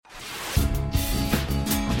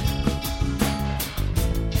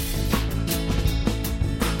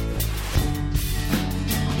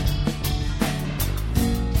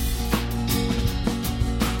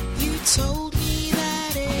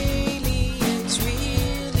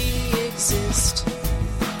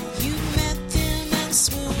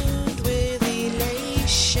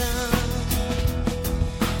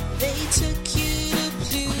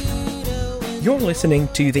listening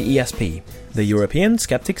to the ESP, the European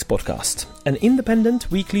Skeptics Podcast, an independent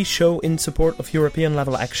weekly show in support of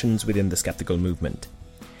European-level actions within the skeptical movement.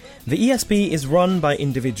 The ESP is run by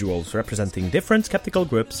individuals representing different skeptical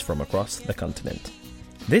groups from across the continent.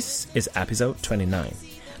 This is episode 29.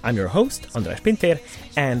 I'm your host, András Pintér,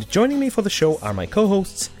 and joining me for the show are my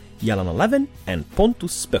co-hosts, Jelena Levin and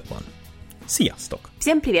Pontus Spöckman. Sziasztok!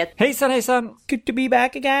 Всем привет! Hejsan, hejsan! Good to be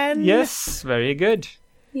back again! Yes, very good.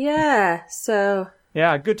 Yeah, so...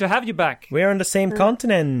 Yeah, good to have you back. We're on the same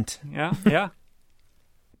continent. Yeah.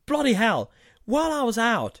 Bloody hell! While I was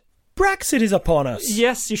out, Brexit is upon us!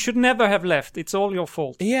 Yes, you should never have left. It's all your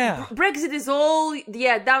fault. Yeah. Brexit is all,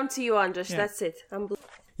 down to you, András. Yeah. That's it.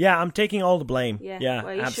 I'm taking all the blame. Yeah,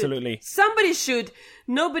 well, you absolutely. should. Somebody should.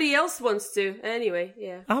 Nobody else wants to. Anyway,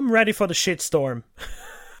 yeah. I'm ready for the shitstorm.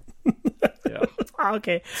 Yeah.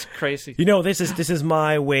 Okay. It's crazy. You know, this is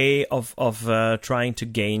my way of trying to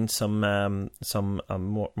gain some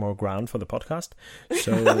more ground for the podcast.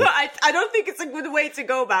 So I don't think it's a good way to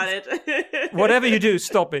go about it. Whatever you do,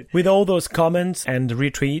 stop it. with all those comments and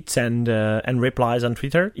retweets and replies on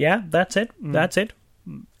Twitter, yeah, that's it. That's it.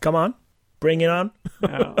 Come on, bring it on.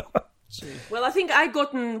 Yeah. Well, I think I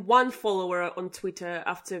gotten one follower on Twitter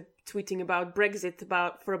after tweeting about Brexit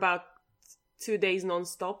for about 2 days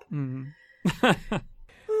non-stop.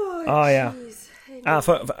 Oh yeah.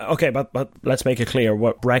 Okay, but let's make it clear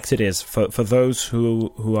what Brexit is for those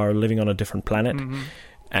who are living on a different planet.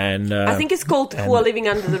 And I think it's called Who Are Living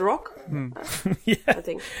Under the Rock. Yeah. I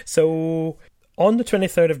think. So on the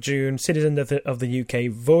 23rd of June, citizens of the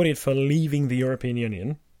UK voted for leaving the European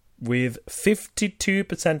Union with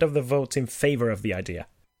 52% of the votes in favour of the idea.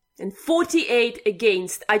 And 48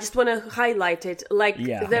 against. I just want to highlight it.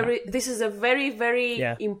 This is a very, very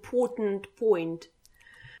important point.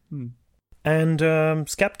 And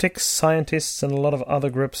skeptics, scientists, and a lot of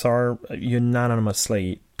other groups are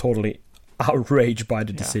unanimously, totally outraged by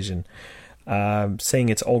the decision, saying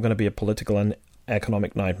it's all going to be a political and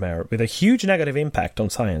economic nightmare with a huge negative impact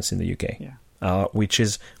on science in the UK, which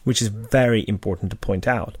is very important to point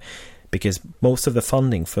out. Because most of the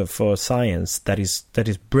funding for science that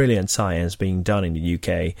is brilliant science being done in the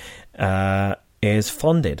UK is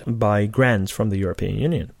funded by grants from the European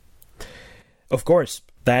Union. Of course,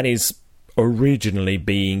 that is originally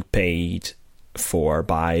being paid for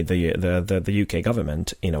by the UK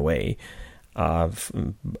government in a way of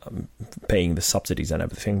paying the subsidies and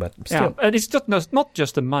everything, but still. Yeah, and it's not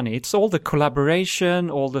just the money, it's all the collaboration,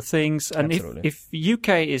 all the things. And if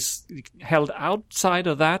UK is held outside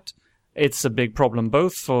of that, it's a big problem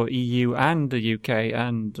both for EU and the UK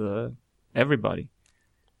and everybody.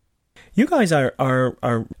 You guys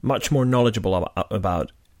are much more knowledgeable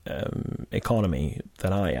about economy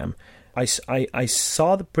than I am. I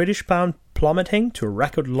saw the British pound plummeting to a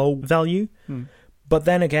record low value, but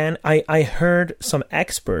then again, I heard some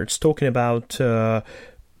experts talking about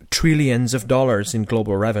trillions of dollars in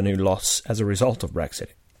global revenue loss as a result of Brexit.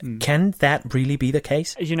 Can that really be the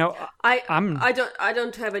case? You know, I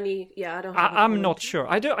don't have any. Yeah, I don't. I'm not sure.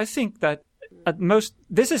 I think that at most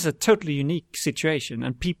this is a totally unique situation,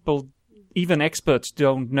 and people, even experts,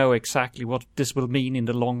 don't know exactly what this will mean in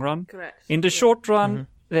the long run. Correct. In the short run,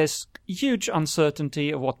 there's huge uncertainty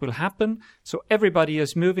of what will happen. So everybody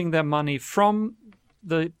is moving their money from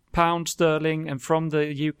the pound sterling and from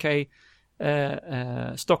the UK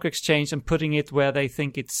stock exchange and putting it where they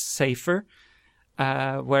think it's safer.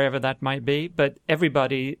 Wherever that might be, but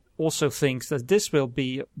everybody also thinks that this will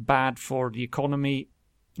be bad for the economy,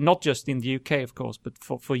 not just in the UK, of course, but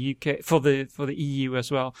for UK for the EU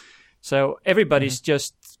as well. So everybody's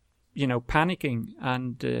just panicking,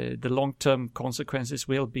 and the long-term consequences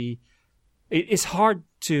will be. It's hard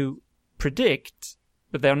to predict,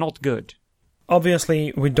 but they're not good.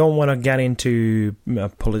 Obviously, we don't want to get into a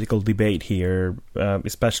political debate here,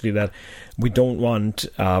 especially that we don't want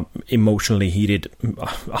emotionally heated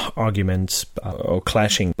arguments or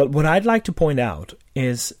clashing. But what I'd like to point out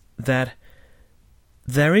is that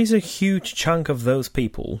there is a huge chunk of those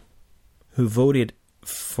people who voted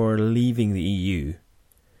for leaving the EU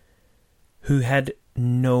who had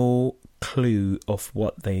no clue of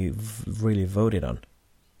what they really voted on.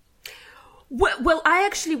 Well, I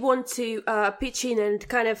actually want to pitch in and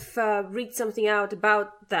kind of read something out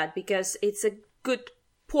about that, because it's a good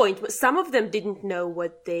point. Some of them didn't know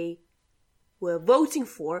what they were voting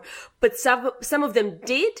for, but some of them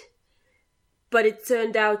did, but it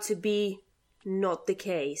turned out to be not the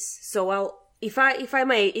case. So if I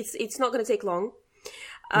may, it's not going to take long.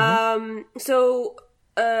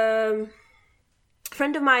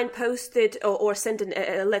 friend of mine posted or sent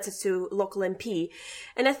a letter to local MP,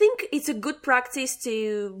 and I think it's a good practice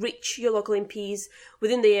to reach your local MPs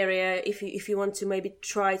within the area if you want to maybe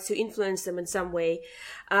try to influence them in some way.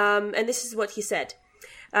 And this is what he said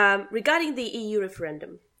regarding the EU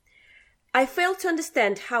referendum. I fail to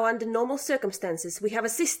understand how under normal circumstances we have a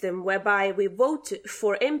system whereby we vote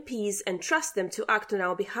for MPs and trust them to act on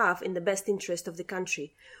our behalf in the best interest of the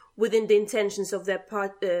country, within the intentions of their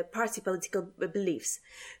party political beliefs.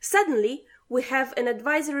 Suddenly, we have an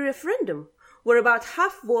advisory referendum, where about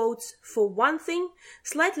half votes for one thing,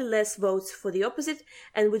 slightly less votes for the opposite,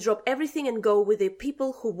 and we drop everything and go with the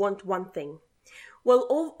people who want one thing. Well,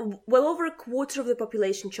 over a quarter of the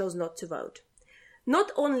population chose not to vote.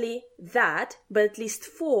 Not only that, but at least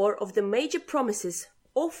 4 of the major promises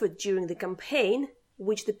offered during the campaign,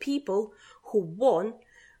 which the people who won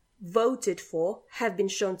voted for, have been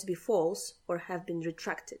shown to be false or have been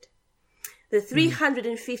retracted. The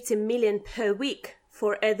 350 million per week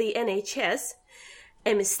for the NHS,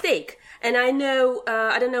 a mistake. And I know,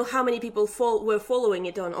 I don't know how many people were following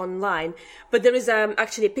it online, but there is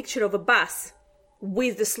actually a picture of a bus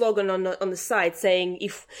with the slogan on the side saying,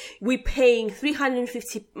 if we're paying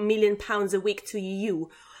 £350 million a week to EU,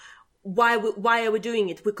 why are we doing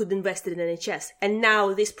it? We could invest it in NHS. And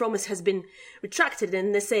now this promise has been retracted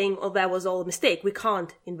and they're saying, oh, that was all a mistake. We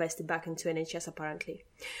can't invest it back into NHS, apparently.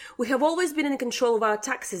 We have always been in control of our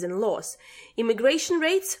taxes and laws. Immigration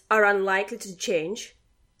rates are unlikely to change.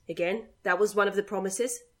 Again, that was one of the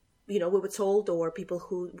promises. We were told, or people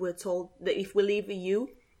who were told, that if we leave EU,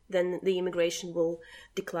 then the immigration will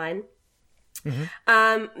decline.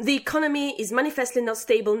 Mm-hmm. The economy is manifestly not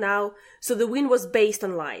stable now, so the win was based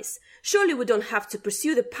on lies. Surely we don't have to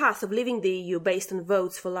pursue the path of leaving the EU based on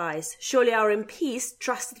votes for lies. Surely our MPs,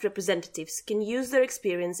 trusted representatives, can use their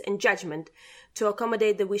experience and judgment to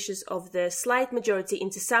accommodate the wishes of the slight majority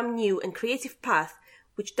into some new and creative path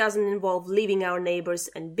which doesn't involve leaving our neighbours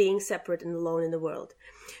and being separate and alone in the world.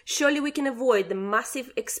 Surely we can avoid the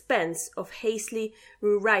massive expense of hastily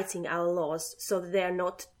rewriting our laws so that they are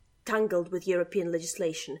not tangled with European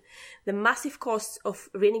legislation, the massive costs of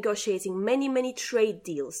renegotiating many, many trade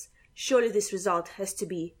deals. Surely this result has to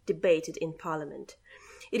be debated in Parliament.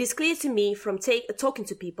 It is clear to me from talking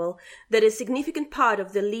to people that a significant part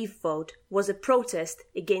of the Leave vote was a protest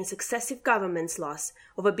against successive governments' loss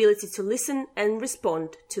of ability to listen and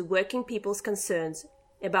respond to working people's concerns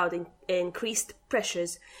about increased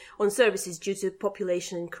pressures on services due to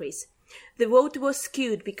population increase. The vote was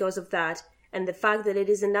skewed because of that, and the fact that it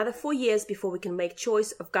is another 4 years before we can make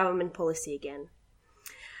choice of government policy again.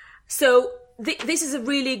 So this is a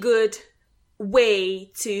really good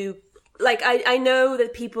way to, I know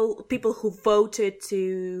that people who voted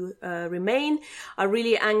to remain are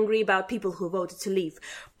really angry about people who voted to leave.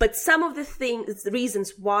 But some of the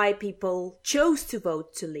reasons why people chose to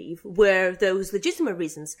vote to leave were those legitimate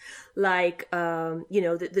reasons, like,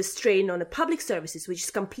 the strain on the public services, which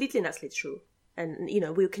is completely and utterly true. And,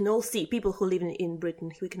 we can all see, people who live in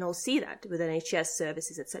Britain, we can all see that with NHS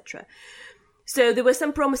services, etc. So there were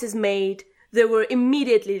some promises made that were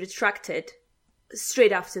immediately retracted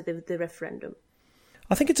straight after the referendum.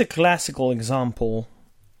 I think it's a classical example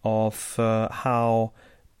of how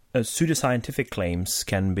pseudoscientific claims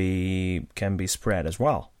can be spread as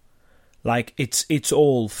well. Like it's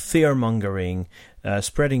all fear-mongering,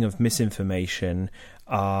 spreading of misinformation,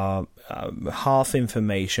 half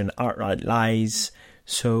information, outright lies.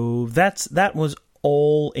 So that was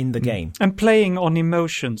all in the game. And playing on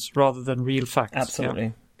emotions rather than real facts. Absolutely.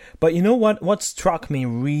 Yeah. But you know what struck me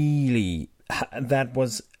really, that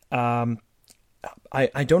was, I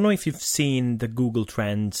don't know if you've seen the Google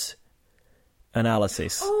Trends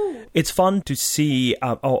analysis. Oh. It's fun to see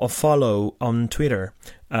or follow on Twitter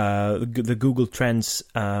the Google Trends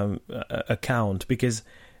account, because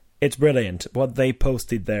it's brilliant what they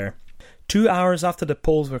posted there. 2 hours after the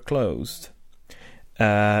polls were closed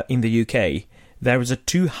in the UK, there was a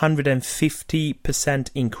 250%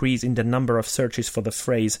 increase in the number of searches for the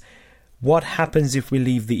phrase, "What happens if we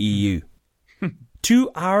leave the EU?" 2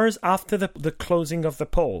 hours after the closing of the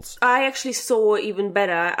polls. I actually saw even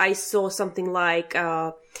better. I saw something like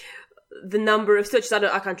the number of searches.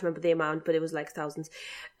 I can't remember the amount, but it was like thousands.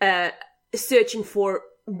 Searching for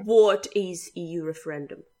what is EU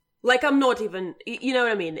referendum. Like, I'm not even, you know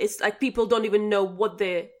what I mean? It's like people don't even know what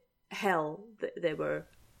the hell they were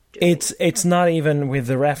doing. It's not even with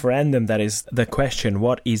the referendum that is the question,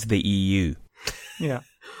 what is the EU? Yeah.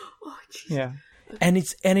 Oh, jeez. Yeah. And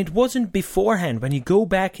it wasn't beforehand. When you go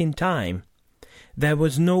back in time, there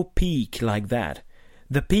was no peak like that.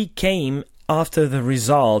 The peak came after the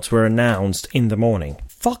results were announced in the morning.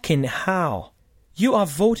 Fucking how? You are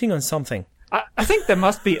voting on something. I think there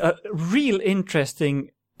must be a real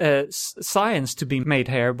interesting science to be made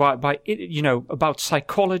here by about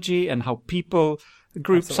psychology and how people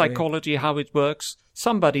group psychology, how it works.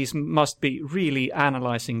 Somebody must be really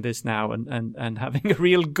analyzing this now and having a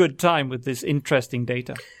real good time with this interesting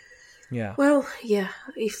data. Yeah. Well, yeah.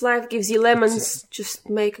 If life gives you lemons, just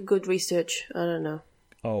make a good research. I don't know.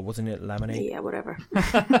 Oh, wasn't it lemonade? Yeah, whatever.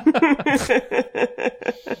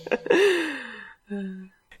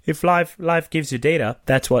 If life gives you data,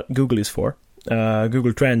 that's what Google is for.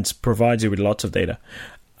 Google Trends provides you with lots of data.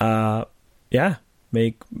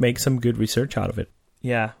 Make some good research out of it.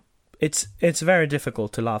 Yeah, it's very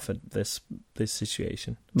difficult to laugh at this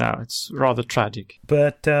situation. No, it's rather tragic.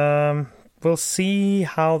 But we'll see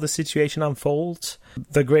how the situation unfolds.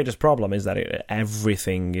 The greatest problem is that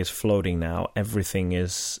everything is floating now. Everything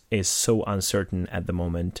is so uncertain at the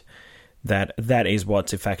moment that is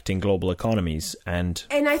what's affecting global economies. And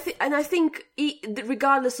I think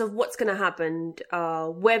regardless of what's going to happen,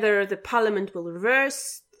 whether the Parliament will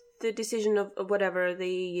reverse the decision of whatever the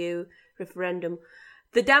EU referendum,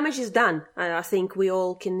 the damage is done. I think we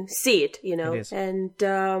all can see it, you know. It is.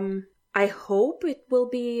 And I hope it will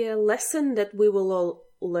be a lesson that we will all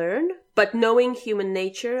learn. But knowing human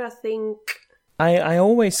nature, I think... I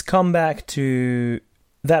always come back to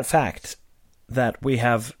that fact that we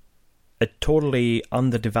have a totally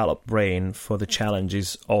underdeveloped brain for the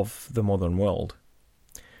challenges of the modern world.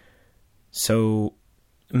 So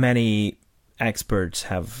many experts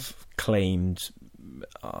have claimed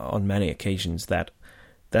on many occasions that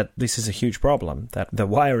this is a huge problem, that the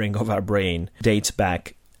wiring of our brain dates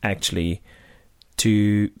back actually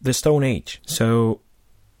to the Stone Age. So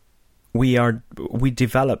we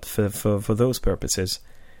developed for those purposes,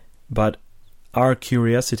 but our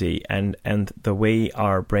curiosity and the way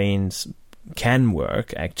our brains can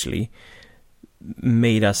work actually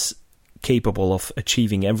made us capable of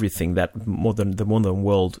achieving everything that the modern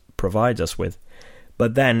world provides us with.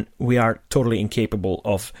 But then we are totally incapable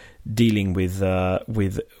of dealing with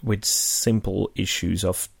simple issues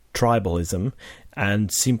of tribalism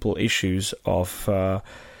and simple issues of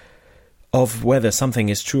whether something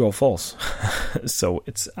is true or false. So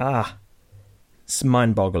it's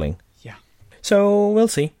mind-boggling. Yeah. So we'll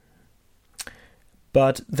see.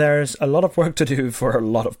 But there's a lot of work to do for a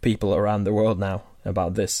lot of people around the world now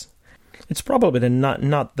about this. It's probably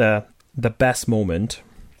not the best moment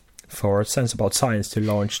for Sense About Science to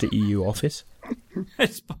launch the EU office.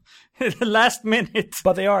 It's the last minute.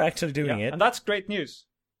 But they are actually doing it. And that's great news.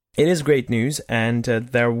 It is great news, and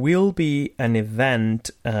there will be an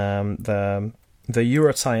event, the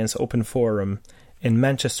Euroscience Open Forum in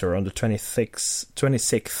Manchester on the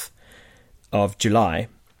 26th of July.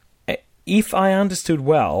 If I understood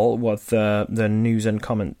well what the news and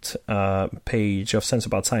comment page of Sense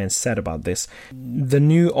About Science said about this, the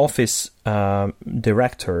new office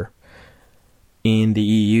director in the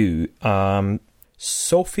EU,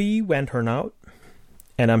 Sophie Wenternout,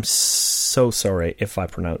 and I'm so sorry if I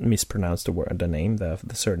mispronounced the name, the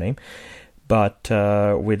surname, but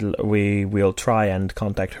we will try and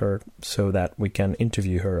contact her so that we can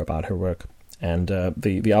interview her about her work and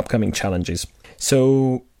the upcoming challenges.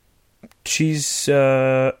 So she's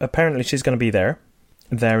apparently she's going to be there.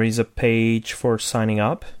 There is a page for signing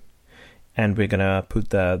up, and we're going to put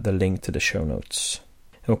the link to the show notes.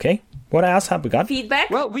 Okay, what else have we got?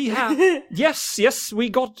 Feedback? Well, we have... yes, we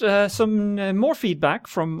got some more feedback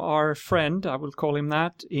from our friend, I will call him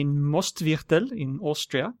that, in Mostviertel in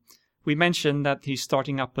Austria. We mentioned that he's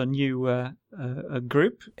starting up a new a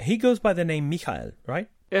group. He goes by the name Michael, right?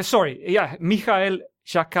 Michael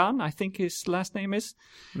Jakan, I think his last name is.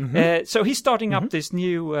 Mm-hmm. So he's starting up this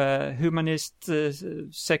new humanist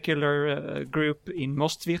secular group in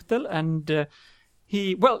Mostviertel, and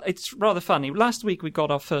it's rather funny. Last week we got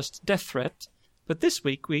our first death threat, but this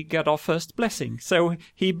week we got our first blessing. So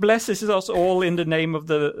he blesses us all in the name of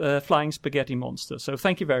the flying spaghetti monster. So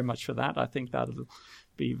thank you very much for that. I think that'll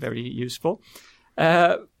be very useful.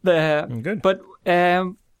 Good. But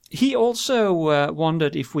he also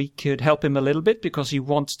wondered if we could help him a little bit because he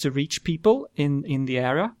wants to reach people in the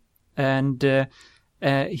area. And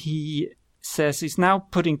he says he's now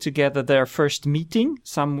putting together their first meeting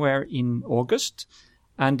somewhere in August.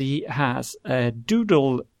 And he has a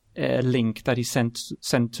doodle link that he sent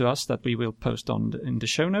to us that we will post in the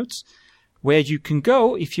show notes, where you can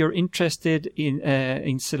go if you're interested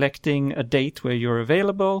in selecting a date where you're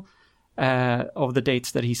available, of the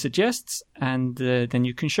dates that he suggests, and then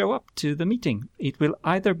you can show up to the meeting. It will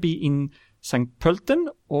either be in St. Pölten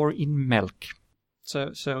or in Melk.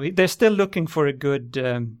 So they're still looking for a good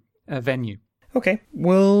venue. Okay,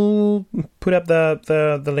 we'll put up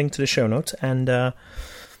the link to the show notes, and and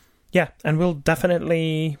we'll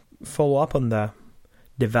definitely follow up on the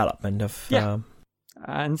development of.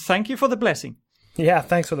 And thank you for the blessing. Yeah,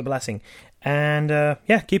 thanks for the blessing, and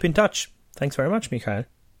keep in touch. Thanks very much, Mikael.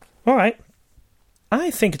 All right, I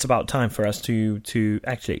think it's about time for us to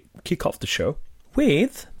actually kick off the show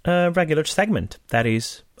with a regular segment that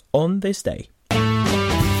is On This Day.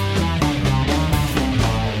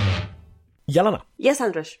 Jelena. Yes,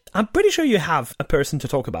 Andres. I'm pretty sure you have a person to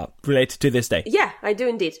talk about related to this day. Yeah, I do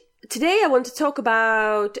indeed. Today I want to talk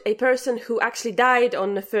about a person who actually died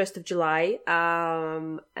on the 1st of July,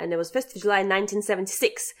 and it was 1st of July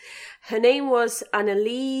 1976. Her name was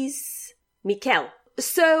Anneliese Michel.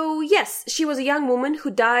 So, yes, she was a young woman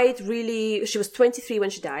who died she was 23 when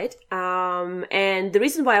she died. And the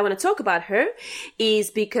reason why I want to talk about her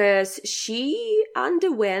is because she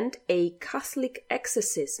underwent a Catholic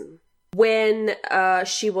exorcism when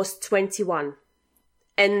she was 21.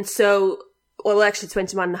 And so, well, actually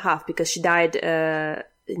 21 and a half, because she died in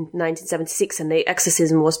 1976 and the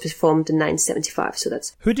exorcism was performed in 1975. So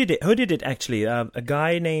that's... Who did it actually? A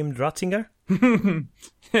guy named Ratzinger?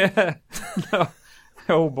 Yeah. No.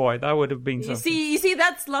 Oh boy, that would have been something. You see,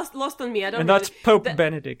 that's lost on me. I don't. And know. that's Pope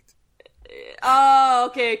Benedict. Oh,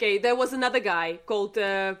 okay. There was another guy called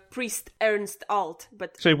Priest Ernst Alt,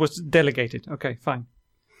 but So it was delegated. Okay, fine.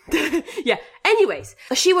 yeah. Anyways,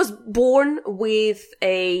 she was born with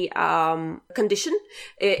a condition.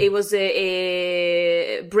 It was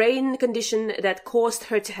a brain condition that caused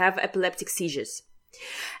her to have epileptic seizures.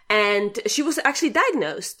 And she was actually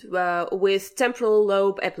diagnosed with temporal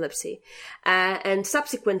lobe epilepsy and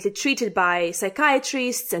subsequently treated by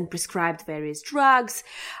psychiatrists and prescribed various drugs.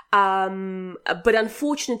 But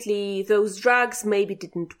unfortunately, those drugs maybe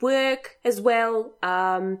didn't work as well.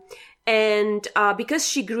 And because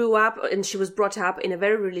she grew up and she was brought up in a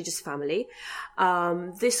very religious family,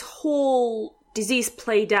 this whole disease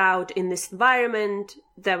played out in this environment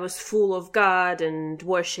that was full of God and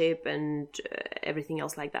worship and everything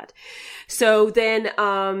else like that. So then,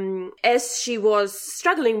 as she was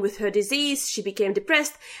struggling with her disease, she became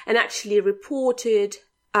depressed and actually reported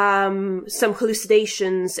some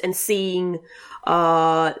hallucinations and seeing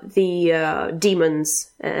the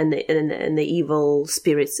demons and the evil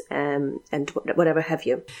spirits and whatever have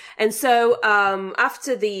you. And so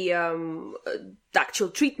after the actual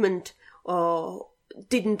treatment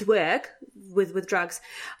didn't work with drugs,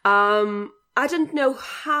 I don't know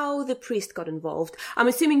how the priest got involved. I'm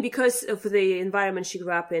assuming because of the environment she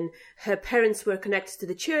grew up in, her parents were connected to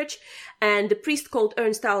the church, and the priest called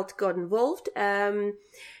Ernst Alt got involved.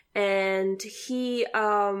 And he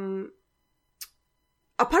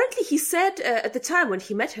apparently he said at the time when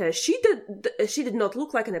he met her, she did not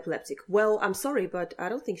look like an epileptic. Well, I'm sorry, but I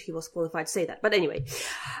don't think he was qualified to say that. But anyway,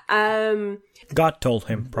 God told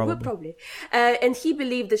him, probably. Well, probably. And he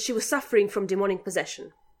believed that she was suffering from demonic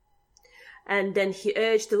possession. And then he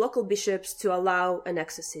urged the local bishops to allow an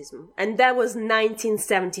exorcism. And that was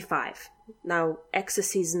 1975. Now,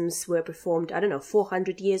 exorcisms were performed,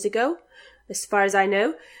 400 years ago, as far as I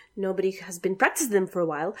know. Nobody has been practicing them for a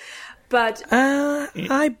while. But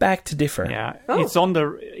I beg to differ. Yeah, it's on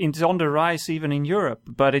the rise even in Europe,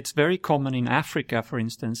 but it's very common in Africa, for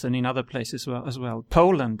instance, and in other places as well.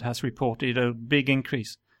 Poland has reported a big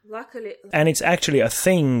increase. Luckily. And it's actually a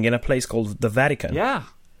thing in a place called the Vatican. Yeah.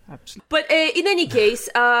 Absolutely. But in any case,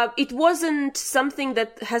 it wasn't something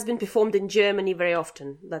that has been performed in Germany very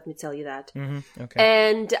often, let me tell you that. Mm-hmm. Okay.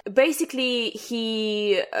 And basically,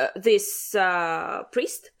 this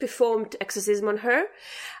priest performed exorcism on her.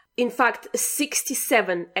 In fact,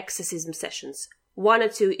 67 exorcism sessions, 1 or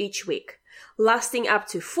 2 each week, lasting up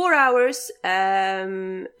to 4 hours,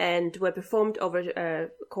 and were performed over a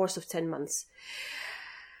course of 10 months.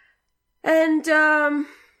 And...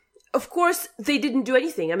 of course, they didn't do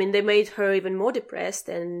anything. I mean, they made her even more depressed,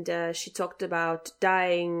 and she talked about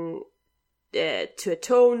dying to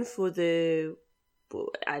atone for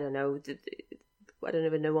I don't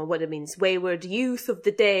even know what it means, wayward youth of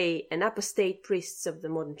the day and apostate priests of the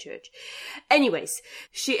modern church. Anyways,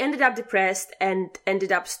 she ended up depressed and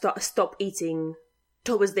ended up stop eating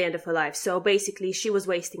towards the end of her life. So basically, she was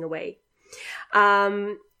wasting away.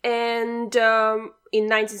 And in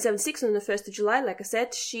 1976, on the 1st of July, like I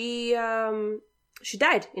said, she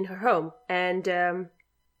died in her home. And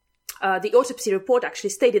the autopsy report actually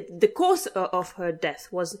stated the cause of her death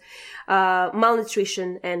was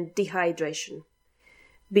malnutrition and dehydration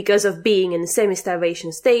because of being in a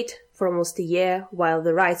semi-starvation state for almost a year while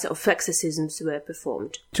the rites of exorcisms were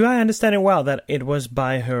performed. Do I understand it well that it was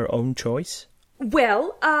by her own choice?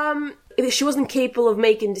 Well, she wasn't capable of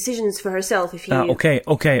making decisions for herself, if you know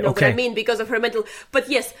what I mean, because of her mental... But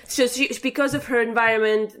yes, so because of her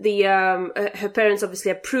environment, her parents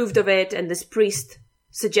obviously approved of it, and this priest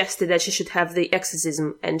suggested that she should have the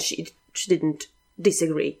exorcism, and she didn't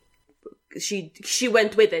disagree. She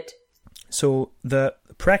went with it. So the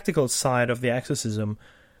practical side of the exorcism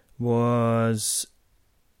was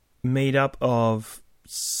made up of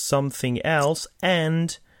something else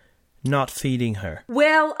and not feeding her.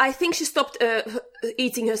 Well, I think she stopped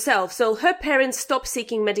eating herself. So her parents stopped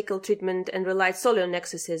seeking medical treatment and relied solely on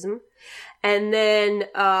exorcism. And then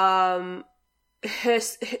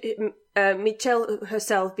Michelle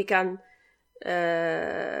herself began...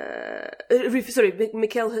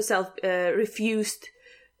 Michelle herself refused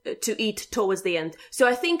to eat towards the end. So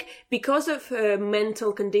I think because of her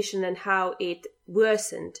mental condition and how it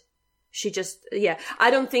worsened, she just,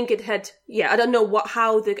 I don't think it had, I don't know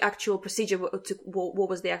how the actual procedure, what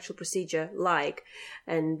was the actual procedure like.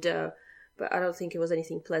 And, but I don't think it was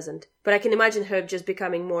anything pleasant. But I can imagine her just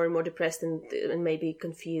becoming more and more depressed and maybe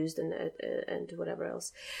confused and whatever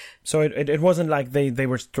else. So it wasn't like they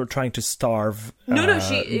were trying to starve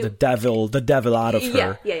the devil out of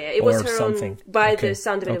her. Yeah. It was her something. The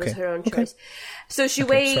sound of it, it was her own choice. So she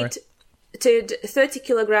weighed 30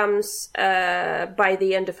 kilograms by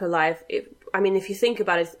the end of her life. If you think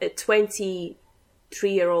about it, a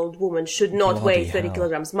 23-year-old woman should not weigh 30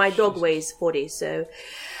 kilograms. My dog weighs 40, so...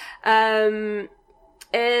 after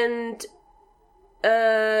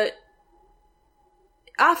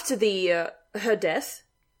her death,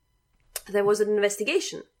 there was an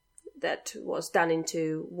investigation that was done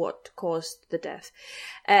into what caused the death,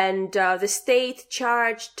 and the state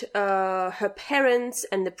charged her parents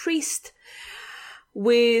and the priest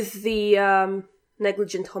with the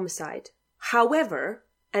negligent homicide. However,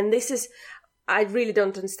 and this is, I really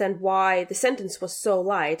don't understand why the sentence was so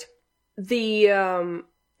light. The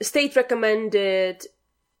state recommended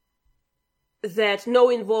that no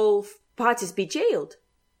involved parties be jailed.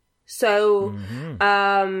 So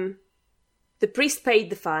the priest paid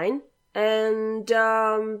the fine, and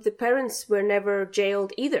the parents were never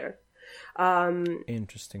jailed either.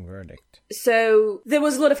 Interesting verdict. So there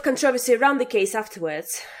was a lot of controversy around the case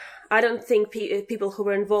afterwards. I don't think people who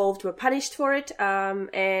were involved were punished for it.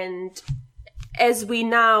 And as we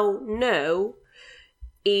now know,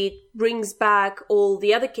 it brings back all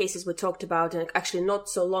the other cases we talked about, and actually not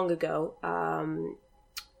so long ago.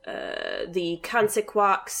 The cancer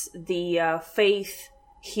quacks, the faith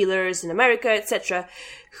healers in America, etc.,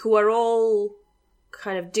 who are all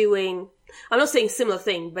kind of doing... I'm not saying similar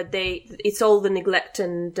thing, but it's all the neglect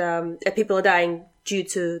and people are dying due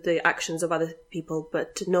to the actions of other people,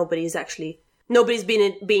 but nobody's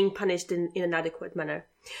being punished in an adequate manner.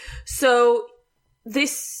 So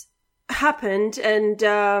this happened, and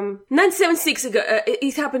 1976 ago,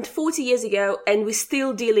 it happened 40 years ago, and we're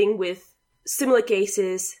still dealing with similar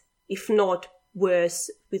cases, if not worse,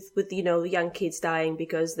 with young kids dying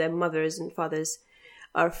because their mothers and fathers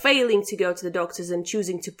are failing to go to the doctors and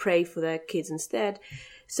choosing to pray for their kids instead.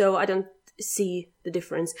 So I don't see the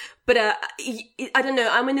difference. But I don't know,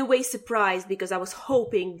 I'm in a way surprised because I was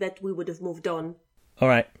hoping that we would have moved on. All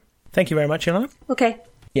right. Thank you very much, Ilona. Okay.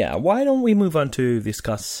 Yeah, why don't we move on to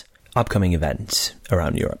discuss upcoming events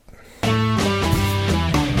around Europe?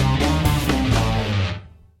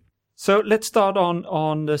 So let's start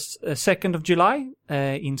on the 2nd of July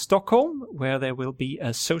in Stockholm, where there will be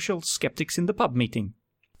a Social Skeptics in the Pub meeting.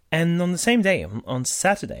 And on the same day, on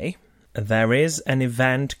Saturday, there is an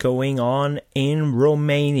event going on in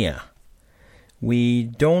Romania. We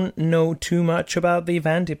don't know too much about the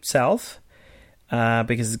event itself,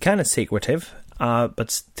 because it's kind of secretive,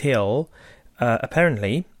 but still,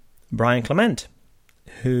 apparently, Brian Clement,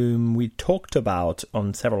 whom we talked about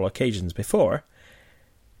on several occasions before,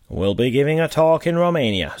 will be giving a talk in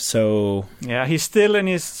Romania. So yeah, he's still in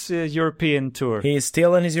his European tour. He's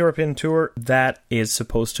still in his European tour. That is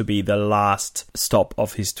supposed to be the last stop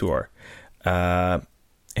of his tour. It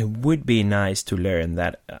would be nice to learn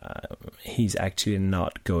that he's actually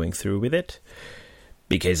not going through with it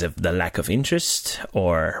because of the lack of interest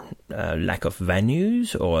or lack of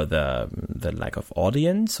venues or the lack of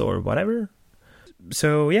audience or whatever.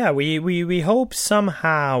 So yeah, we hope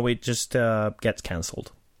somehow it just gets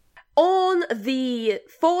cancelled. On the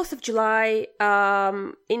 4th of July,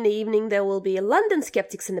 in the evening, there will be a London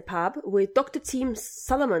Skeptics in the Pub with Dr. Tim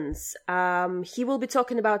Solomons. He will be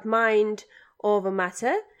talking about mind over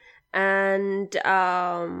matter and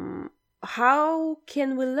how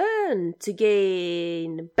can we learn to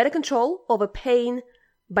gain better control over pain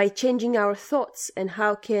by changing our thoughts, and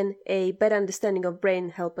how can a better understanding of brain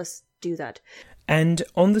help us do that. And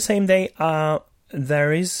on the same day,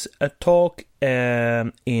 there is a talk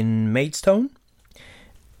in Maidstone,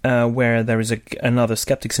 where there is another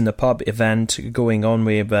Skeptics in the Pub event going on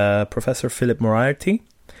with Professor Philip Moriarty,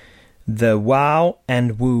 the wow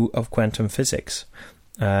and woo of quantum physics.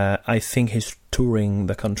 I think he's touring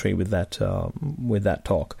the country with that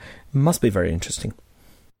talk. Must be very interesting.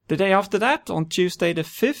 The day after that, on Tuesday the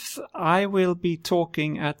 5th, I will be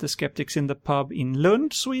talking at the Skeptics in the Pub in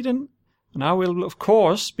Lund, Sweden. And I will, of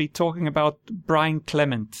course, be talking about Brian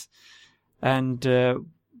Clement and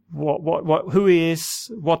who he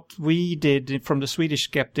is, what we did from the Swedish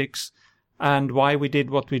skeptics, and why we did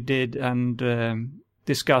what we did, and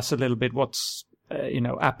discuss a little bit what's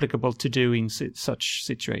applicable to do in such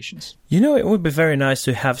situations. It would be very nice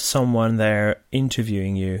to have someone there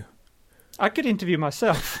interviewing you. I could interview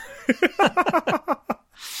myself.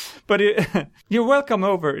 But you're welcome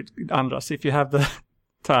over, Andras, if you have the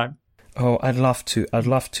time. Oh, I'd love to. I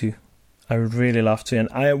would really love to.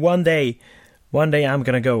 And one day I'm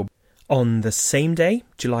going to go. On the same day,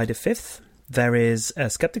 July the 5th, there is a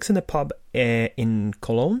Skeptics in the Pub in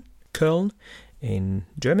Köln, in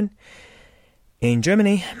Germany.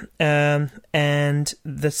 And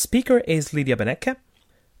the speaker is Lydia Benecke.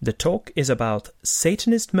 The talk is about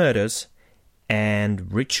Satanist murders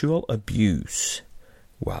and ritual abuse.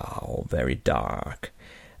 Wow, very dark.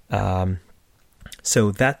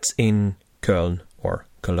 So that's in Köln or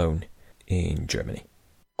Cologne in Germany.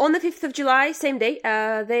 On the 5th of July, same day,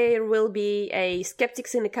 there will be a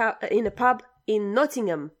Skeptics in a Pub in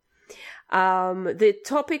Nottingham. The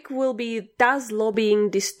topic will be, does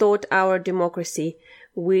lobbying distort our democracy?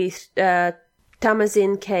 With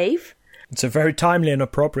Tamazin Cave. It's a very timely and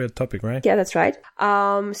appropriate topic, right? Yeah, that's right.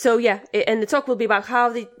 And the talk will be about how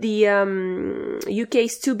the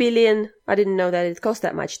UK's 2 billion, I didn't know that it cost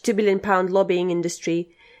that much, £2 billion lobbying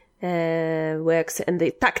industry works, and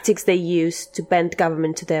the tactics they use to bend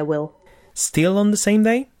government to their will. Still on the same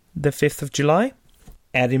day, the 5th of July,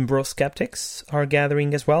 Edinburgh Skeptics are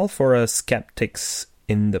gathering as well for a Skeptics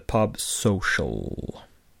in the Pub social.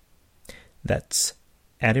 That's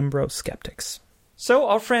Edinburgh Skeptics. So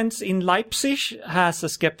our friends in Leipzig has a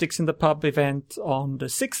Skeptics in the Pub event on the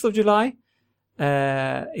 6th of July.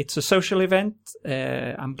 It's a social event.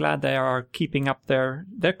 I'm glad they are keeping up they're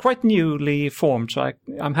quite newly formed, so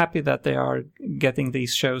I'm happy that they are getting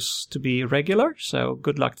these shows to be regular, so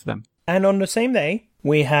good luck to them. And on the same day,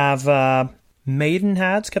 we have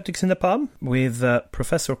Maidenhead Skeptics in the Pub with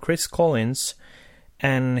Professor Chris Collins,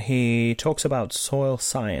 and he talks about soil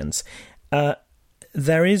science.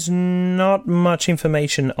 There is not much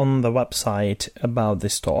information on the website about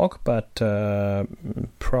this talk, but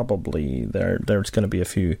probably there's going to be a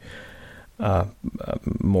few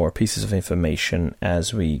more pieces of information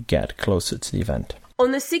as we get closer to the event.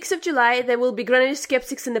 On the 6th of July, there will be Greenwich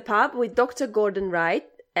Skeptics in the Pub with Dr. Gordon Wright,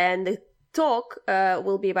 and the talk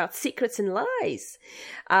will be about secrets and lies.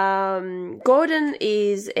 Gordon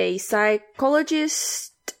is a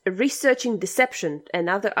psychologist researching deception and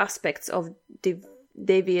other aspects of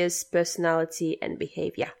devious personality and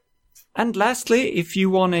behavior. And lastly, if you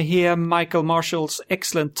want to hear Michael Marshall's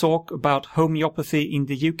excellent talk about homeopathy in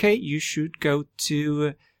the UK, you should go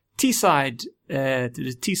to Teesside, to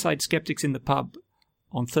the Teesside Skeptics in the Pub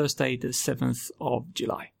on Thursday, the 7th of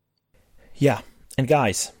July. Yeah, and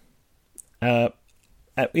guys,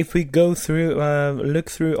 if we go through, look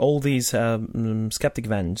through all these skeptic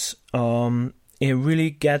events, it really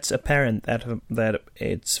gets apparent that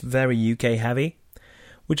it's very UK heavy,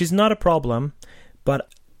 which is not a problem, but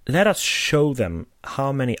let us show them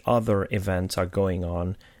how many other events are going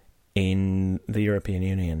on in the European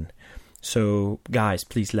Union. So, guys,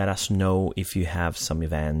 please let us know if you have some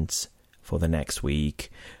events for the next week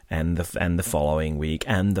and the following week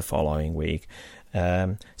and the following week,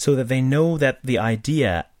 so that they know that the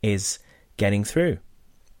idea is getting through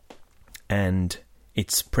and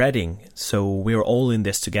it's spreading. So we're all in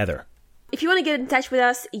this together. If you want to get in touch with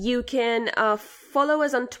us, you can follow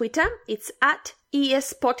us on Twitter. It's at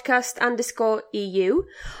ESPodcast_EU.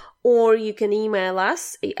 Or you can email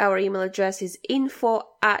us. Our email address is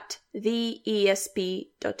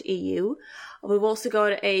info@theesp.eu. We've also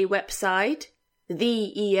got a website,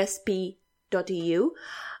 theesp.eu.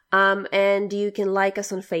 And you can like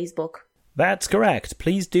us on Facebook. That's correct.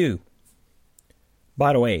 Please do.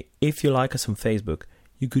 By the way, if you like us on Facebook,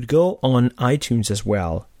 you could go on iTunes as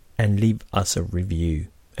well and leave us a review.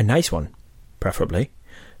 A nice one, preferably.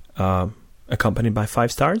 Accompanied by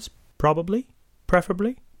 5 stars, probably,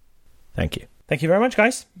 preferably. Thank you. Thank you very much,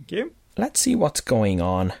 guys. Thank you. Let's see what's going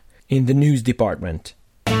on in the news department.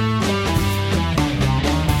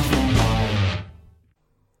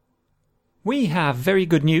 We have very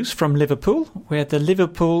good news from Liverpool, where the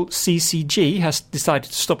Liverpool CCG has decided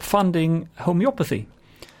to stop funding homeopathy.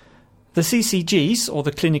 The CCGs, or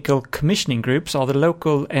the Clinical Commissioning Groups, are the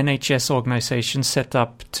local NHS organisations set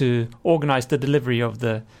up to organise the delivery of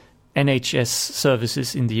the NHS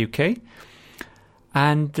services in the UK.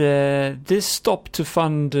 And this stop to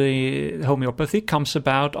fund homeopathy comes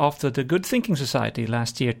about after the Good Thinking Society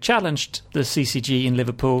last year challenged the CCG in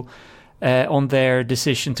Liverpool on their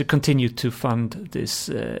decision to continue to fund this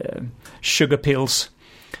sugar pills.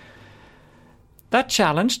 That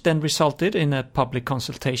challenge then resulted in a public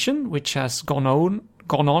consultation, which has gone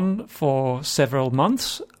on for several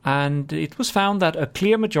months, and it was found that a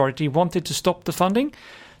clear majority wanted to stop the funding.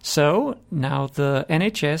 So now the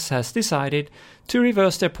NHS has decided to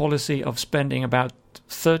reverse their policy of spending about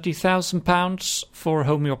 £30,000 for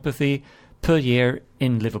homeopathy per year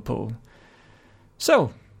in Liverpool.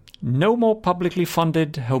 So, no more publicly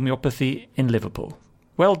funded homeopathy in Liverpool.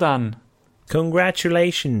 Well done.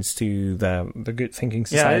 Congratulations to the Good Thinking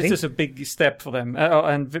Society. Yeah, this is a big step for them,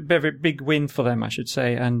 and very big win for them, I should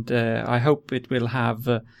say. And I hope it will have.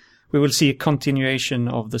 We will see a continuation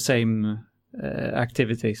of the same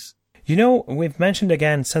activities. You know, we've mentioned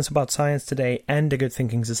again Sense About Science today and the Good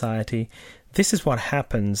Thinking Society. This is what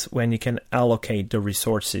happens when you can allocate the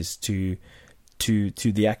resources to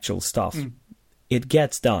the actual stuff. It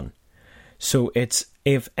gets done. So it's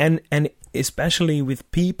and especially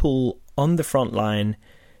with people on the front line,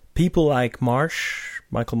 people like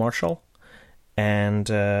Michael Marshall, and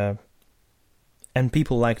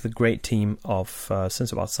people like the great team of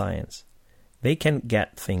Sense About Science. They can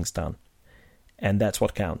get things done, and that's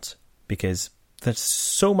what counts, because there's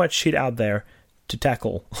so much shit out there to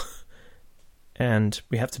tackle, and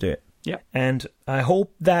we have to do it. Yeah. And I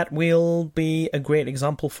hope that will be a great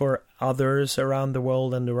example for others around the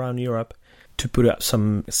world and around Europe to put up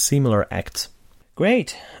some similar acts.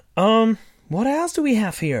 Great. What else do we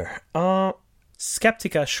have here?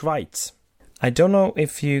 Skeptica Schweiz. I don't know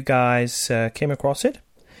if you guys came across it,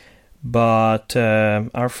 but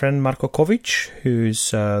our friend Marko Kovic,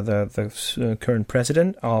 who's the current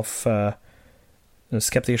president of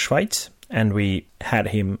Skeptica Schweiz, and we had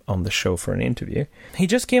him on the show for an interview. He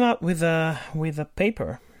just came out with a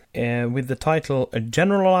paper with the title "A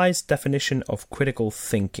Generalized Definition of Critical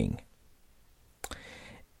Thinking,"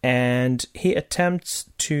 and he attempts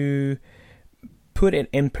to put it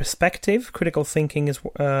in perspective. Critical thinking is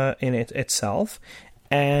in it itself,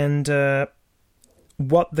 and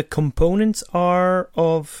what the components are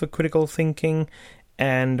of critical thinking,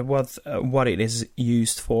 and what it is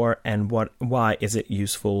used for, and why is it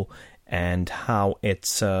useful, and how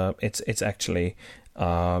it's actually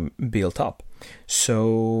built up.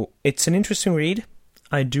 So it's an interesting read.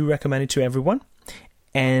 I do recommend it to everyone,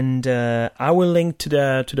 and I will link to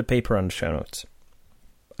the paper on the show notes.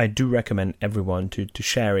 I do recommend everyone to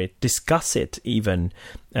share it, discuss it even.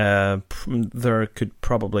 There could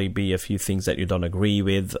probably be a few things that you don't agree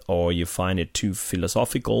with, or you find it too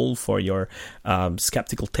philosophical for your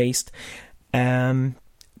skeptical taste.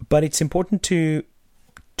 But it's important to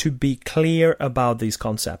be clear about these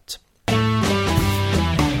concepts.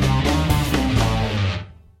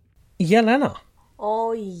 Jelena.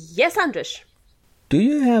 Oh, yes, Andres. Do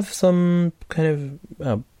you have some kind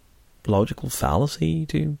of logical fallacy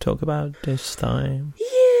to talk about this time?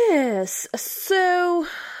 Yes. So,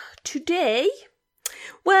 today,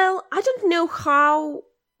 well, I don't know how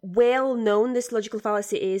well known this logical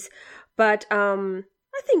fallacy is, but I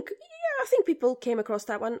think people came across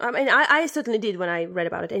that one. I mean, I certainly did when I read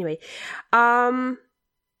about it anyway.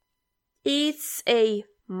 It's a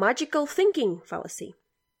magical thinking fallacy.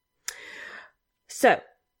 So,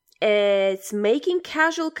 it's making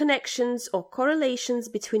casual connections or correlations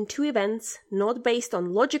between two events, not based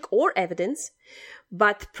on logic or evidence,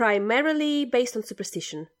 but primarily based on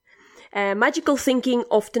superstition. Magical thinking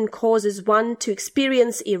often causes one to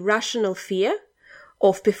experience irrational fear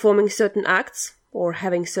of performing certain acts or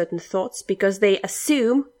having certain thoughts because they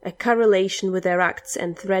assume a correlation with their acts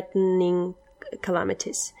and threatening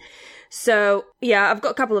calamities. So, yeah, I've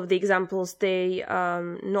got a couple of the examples. They are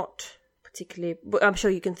not particularly, I'm sure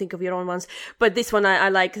you can think of your own ones, but this one I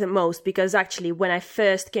like the most because actually when I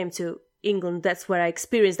first came to England, that's where I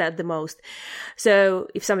experienced that the most. So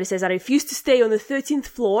if somebody says, I refuse to stay on the 13th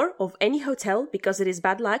floor of any hotel because it is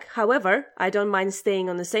bad luck. However, I don't mind staying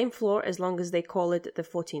on the same floor as long as they call it the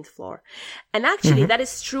 14th floor. And actually that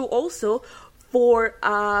is true also for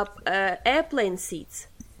airplane seats.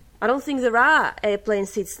 I don't think there are airplane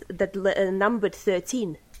seats that numbered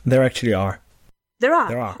 13. There actually are. There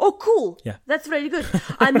are. Oh, cool. Yeah. That's really good.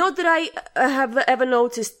 Not that I have ever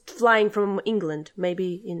noticed flying from England.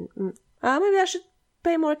 Maybe Maybe I should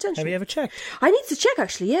pay more attention. Have you ever checked? I need to check,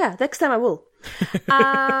 actually, yeah. Next time I will.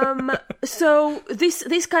 So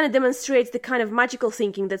this kind of demonstrates the kind of magical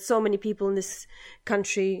thinking that so many people in this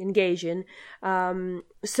country engage in.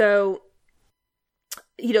 So,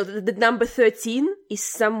 you know, the number 13 is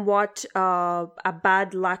somewhat a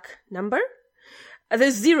bad luck number.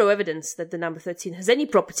 There's zero evidence that the number 13 has any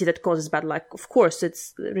property that causes bad luck. Of course,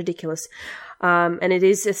 it's ridiculous. And it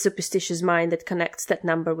is a superstitious mind that connects that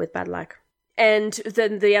number with bad luck. And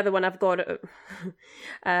then the other one I've got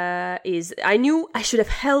is I knew I should have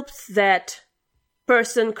helped that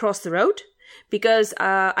person cross the road because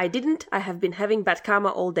I didn't. I have been having bad karma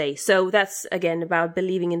all day. So that's, again, about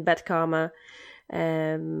believing in bad karma,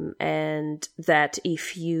 and that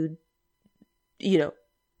if you know,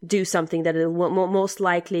 do something that will most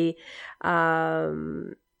likely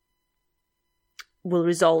will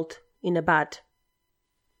result in a bad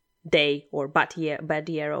day or bad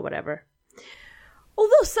year or whatever.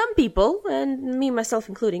 Although some people, and me myself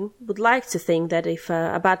including, would like to think that if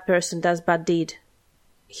a bad person does bad deed,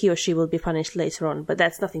 he or she will be punished later on. But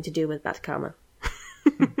that's nothing to do with bad karma.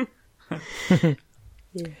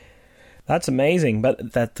 Yeah. That's amazing,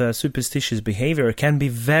 but that superstitious behavior can be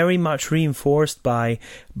very much reinforced by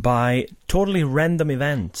totally random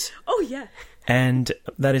events. Oh, yeah. And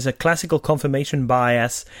that is a classical confirmation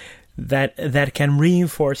bias that can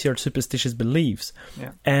reinforce your superstitious beliefs.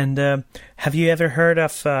 Yeah. And have you ever heard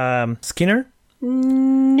of Skinner?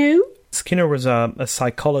 No. Skinner was a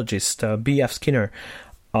psychologist, B.F. Skinner,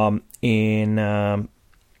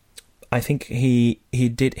 I think he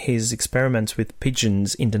did his experiments with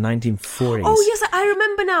pigeons in the 1940s. Oh, yes, I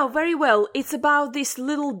remember now very well. It's about this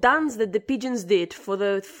little dance that the pigeons did for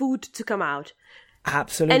the food to come out.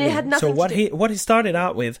 Absolutely. And it had nothing so to do... what he started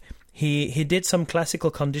out with, he did some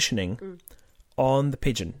classical conditioning on the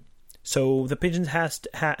pigeon. So the pigeons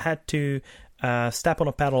had to step on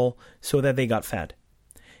a pedal so that they got fed.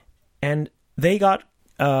 And they got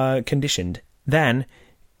conditioned. Then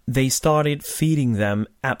they started feeding them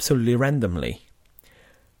absolutely randomly.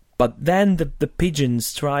 But then the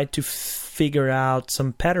pigeons tried to figure out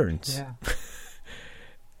some patterns. Yeah.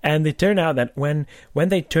 And it turned out that when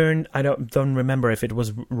they turned, I don't remember if it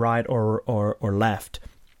was right or left,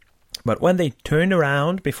 but when they turned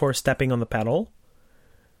around before stepping on the pedal,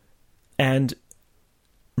 and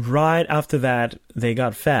right after that they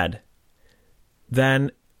got fed,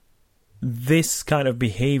 then this kind of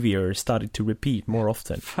behavior started to repeat more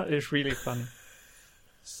often. It's really funny.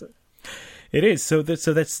 It is. So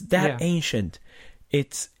that's that ancient.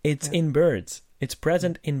 It's in birds. It's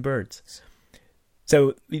present in birds.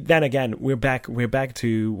 So then again, we're back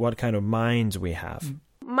to what kind of minds we have.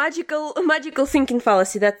 Magical thinking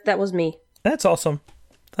fallacy. That was me. That's awesome.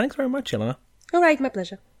 Thanks very much, Elena. All right, my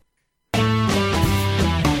pleasure.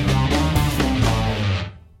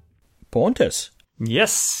 Pontus.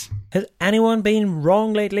 Yes. Has anyone been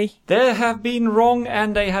wrong lately? They have been wrong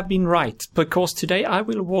and they have been right, because today I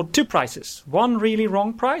will award 2 prizes. One really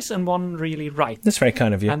wrong prize and one really right. That's very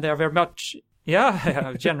kind of you. And they are very much...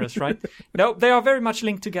 Yeah, generous, right? No, they are very much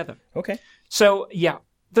linked together. Okay. So, yeah,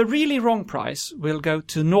 the really wrong prize will go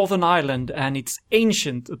to Northern Ireland and its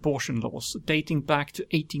ancient abortion laws, dating back to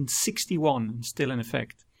 1861 and still in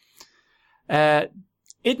effect.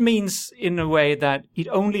 It means, in a way, that it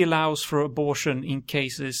only allows for abortion in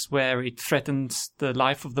cases where it threatens the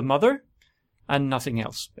life of the mother and nothing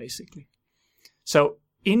else, basically. So,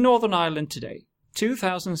 in Northern Ireland today,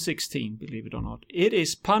 2016, believe it or not, it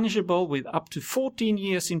is punishable with up to 14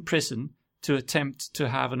 years in prison to attempt to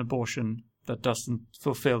have an abortion that doesn't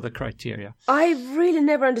fulfill the criteria. I really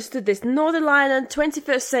never understood this. Northern Ireland,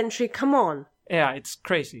 21st century, come on. Yeah, it's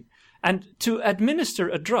crazy. And to administer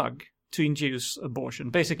a drug to induce abortion,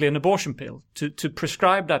 basically an abortion pill, to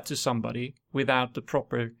prescribe that to somebody without the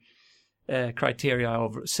proper criteria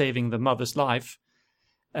of saving the mother's life,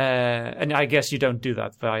 and I guess you don't do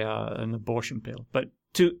that via an abortion pill, but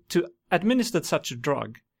to administer such a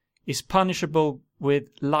drug is punishable with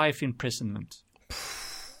life imprisonment.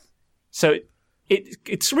 So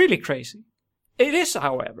it's really crazy. It is,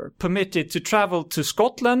 however, permitted to travel to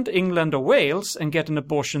Scotland, England or Wales and get an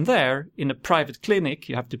abortion there in a private clinic.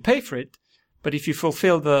 You have to pay for it. But if you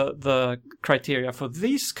fulfill the criteria for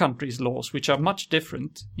these countries' laws, which are much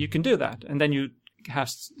different, you can do that. And then you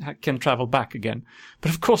can travel back again.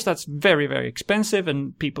 But of course, that's very, very expensive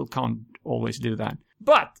and people can't always do that.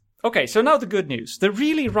 But, okay, so now the good news. The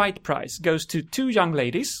really right prize goes to 2 young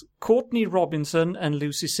ladies, Courtney Robinson and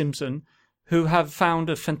Lucy Simpson, who have found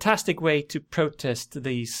a fantastic way to protest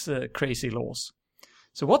these crazy laws.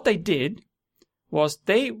 So what they did was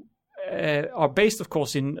they are based, of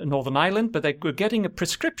course, in Northern Ireland, but they were getting a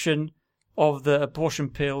prescription of the abortion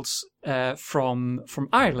pills from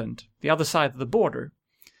Ireland, the other side of the border.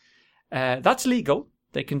 That's legal.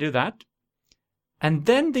 They can do that. And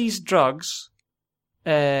then these drugs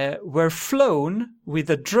were flown with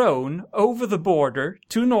a drone over the border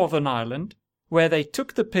to Northern Ireland, where they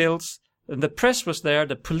took the pills, and the press was there,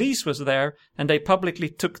 the police was there, and they publicly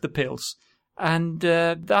took the pills. And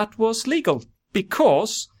that was legal,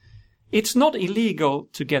 because it's not illegal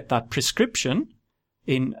to get that prescription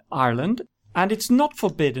in Ireland, and it's not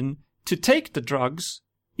forbidden to take the drugs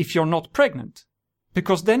if you're not pregnant.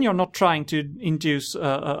 Because then you're not trying to induce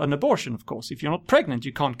an abortion, of course. If you're not pregnant,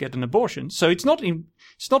 you can't get an abortion. So it's not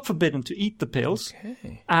forbidden to eat the pills.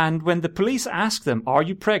 Okay. And when the police ask them, "Are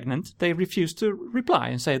you pregnant?" they refuse to reply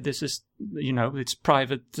and say, "This is, it's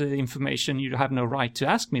private information. You have no right to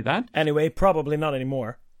ask me that." Anyway, probably not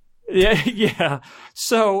anymore. Yeah.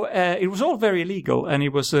 So it was all very legal, and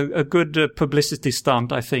it was a good publicity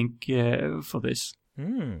stunt, I think, for this.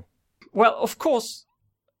 Well, of course,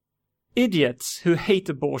 idiots who hate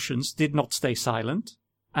abortions did not stay silent,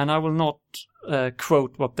 and I will not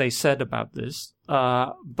quote what they said about this,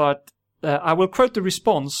 but I will quote the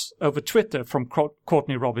response over Twitter from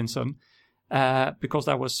Courtney Robinson, because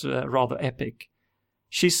that was rather epic.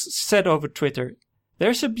 She said over Twitter,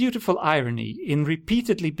 "There's a beautiful irony in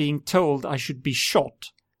repeatedly being told I should be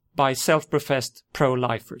shot by self-professed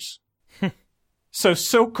pro-lifers."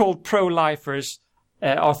 So-called pro-lifers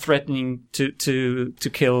are threatening to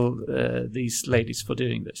kill these ladies for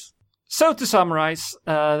doing this. So to summarize,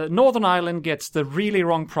 Northern Ireland gets the really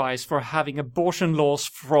wrong price for having abortion laws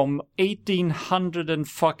from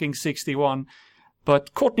 1861,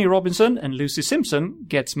 but Courtney Robinson and Lucy Simpson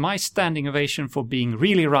gets my standing ovation for being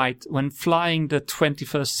really right when flying the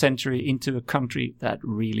 21st century into a country that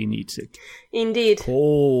really needs it. Indeed.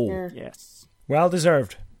 Cool. Yeah. Yes. Well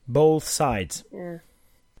deserved. Both sides. Yeah.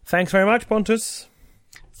 Thanks very much, Pontus.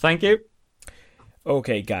 Thank you.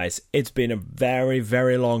 Okay, guys, it's been a very,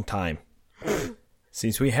 very long time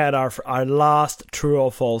since we had our last true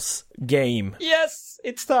or false game. Yes,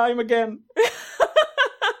 it's time again.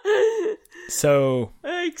 So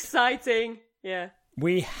Exciting. Yeah.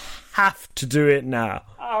 we have to do it now.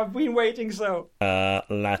 I've been waiting so.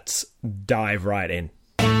 Let's dive right in.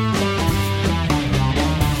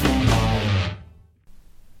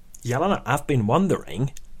 Jelena, I've been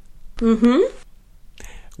wondering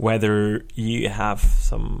whether you have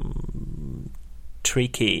some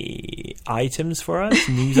tricky items for us,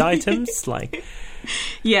 news items, like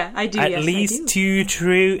Yeah, I do. at yes, least I do. 2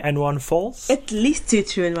 true and 1 false. At least 2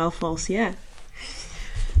 true and 1 false, yeah.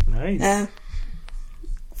 Nice.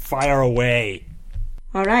 Fire away.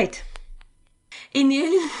 All right. In the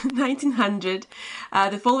early 1900s,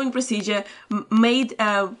 the following procedure made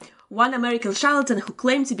one American charlatan who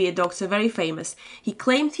claimed to be a doctor very famous. He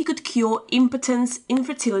claimed he could cure impotence,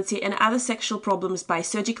 infertility, and other sexual problems by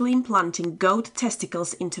surgically implanting goat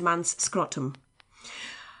testicles into man's scrotum.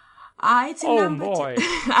 Item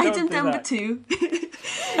number two.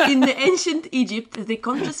 In the ancient Egypt, the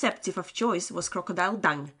contraceptive of choice was crocodile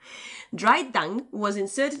dung. Dried dung was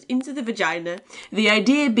inserted into the vagina, the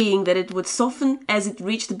idea being that it would soften as it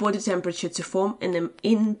reached the body temperature to form an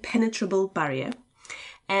impenetrable barrier.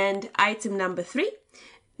 And item number 3.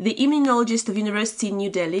 The immunologist of University in New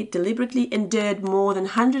Delhi deliberately endured more than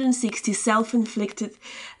 160 self-inflicted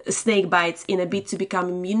snake bites in a bid to become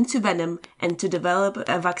immune to venom and to develop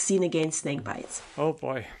a vaccine against snake bites. Oh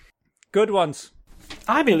boy. Good ones.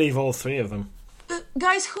 I believe all 3 of them.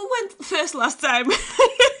 Guys, who went first last time?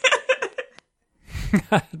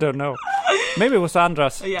 I don't know. Maybe it was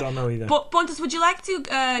Andras. Yeah. Don't know either. Pontus, would you like to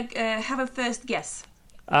have a first guess?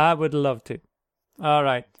 I would love to. All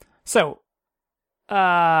right. So,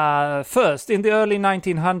 first, in the early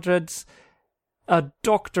 1900s, a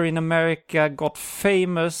doctor in America got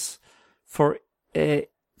famous for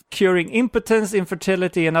curing impotence,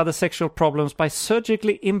 infertility, and other sexual problems by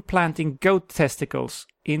surgically implanting goat testicles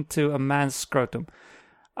into a man's scrotum.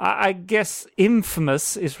 I guess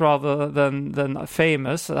infamous is rather than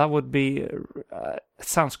famous. That would be... it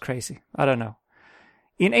sounds crazy. I don't know.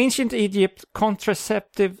 In ancient Egypt,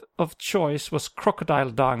 contraceptive of choice was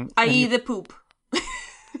crocodile dung. I.e. the poop.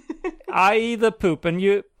 I.e. the poop. And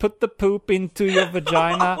you put the poop into your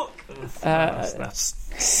vagina. That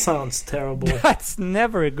sounds terrible. That's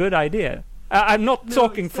never a good idea. I'm not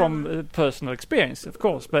talking from personal experience, of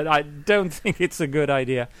course, but I don't think it's a good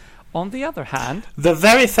idea. On the other hand... The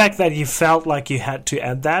very fact that you felt like you had to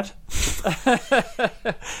add that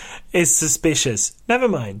is suspicious. Never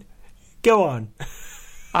mind. Go on.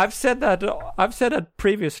 I've said that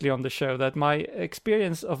previously on the show, that my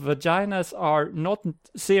experience of vaginas are not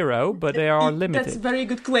 0, but they are limited. That's a very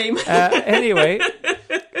good claim. Anyway.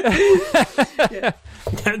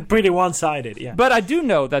 Pretty one-sided, yeah. But I do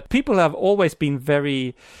know that people have always been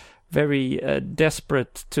very, very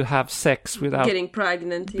desperate to have sex without getting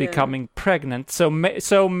pregnant, becoming pregnant. So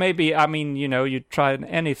maybe, I mean, you try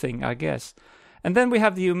anything, I guess. And then we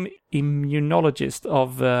have the immunologist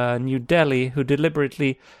of New Delhi who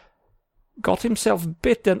deliberately got himself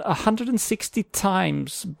bitten 160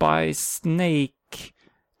 times by snake.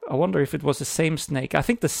 I wonder if it was the same snake. I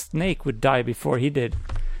think the snake would die before he did.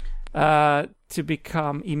 To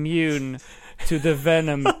become immune to the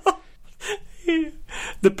venom.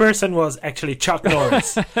 The person was actually Chuck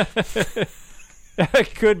Norris.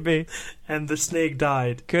 It could be. And the snake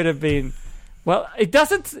died. Could have been. Well, it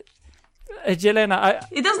doesn't... Jelena,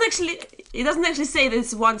 It doesn't actually say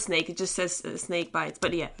there's one snake. It just says snake bites.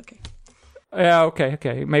 But yeah, okay. Yeah,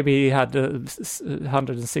 okay. Maybe he had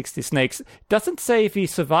 160 snakes. Doesn't say if he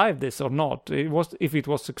survived this or not. If it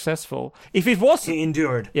was successful. If it was, he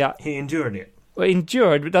endured. Yeah, he endured it.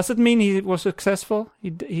 Endured. Does it mean he was successful?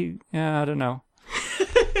 He. I don't know.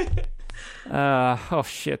 Oh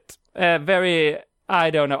shit. Very. I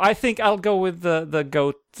don't know. I think I'll go with the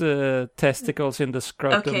goat testicles in the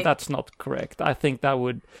scrotum. Okay. That's not correct. I think that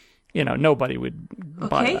would, nobody would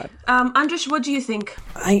buy that. Andres, what do you think?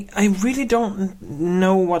 I really don't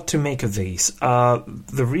know what to make of these.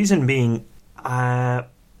 The reason being,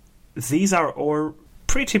 these are all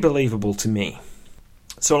pretty believable to me.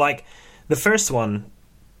 So, like, the first one,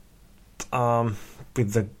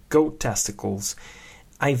 with the goat testicles,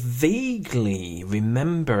 I vaguely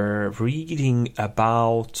remember reading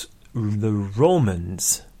about the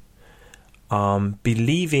Romans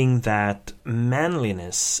believing that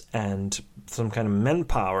manliness and some kind of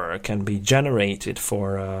manpower can be generated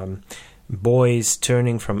for boys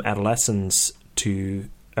turning from adolescence to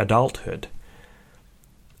adulthood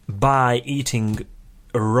by eating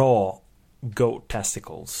raw goat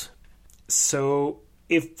testicles. So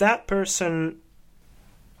if that person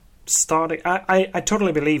started... I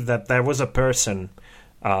totally believe that there was a person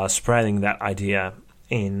spreading that idea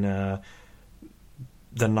in the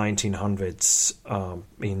 1900s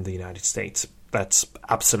in the United States. That's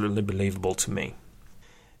absolutely believable to me.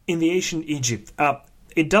 In the ancient Egypt,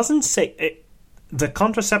 it doesn't say... the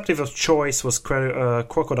contraceptive of choice was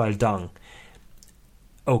crocodile dung.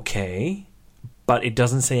 Okay, but it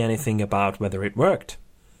doesn't say anything about whether it worked.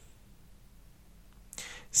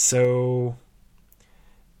 So...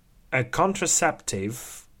 a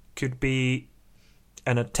contraceptive could be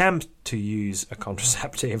an attempt to use a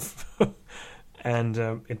contraceptive, and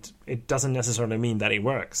it doesn't necessarily mean that it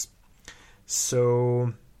works.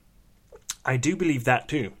 So I do believe that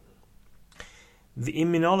too. The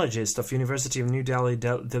immunologist of University of New Delhi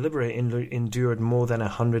deliberately endured more than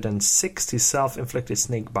 160 self-inflicted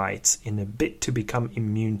snake bites in a bid to become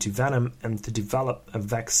immune to venom and to develop a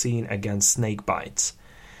vaccine against snake bites.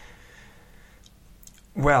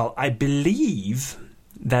 Well, I believe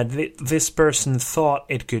that this person thought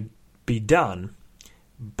it could be done,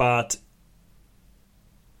 but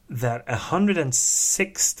that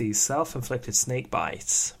 160 self-inflicted snake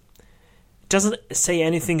bites doesn't say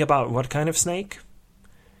anything about what kind of snake,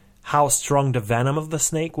 how strong the venom of the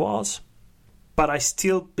snake was, but I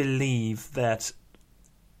still believe that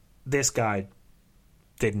this guy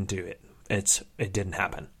didn't do it. It didn't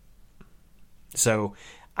happen. So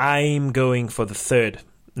I'm going for the third,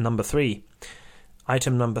 number 3.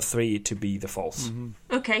 Item number 3 to be the false.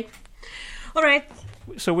 Mm-hmm. Okay. All right.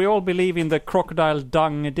 So we all believe in the crocodile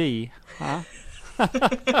dung D, huh?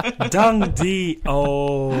 Dung D.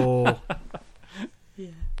 Oh. Yeah.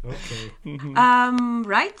 Okay. Mm-hmm.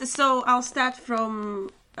 Right. So I'll start from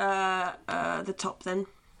the top then.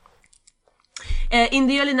 In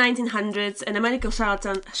the early 1900s, an American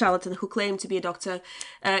charlatan who claimed to be a doctor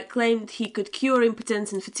claimed he could cure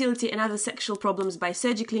impotence, infertility, and other sexual problems by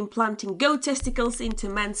surgically implanting goat testicles into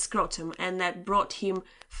men's scrotum, and that brought him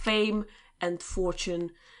fame and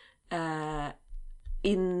fortune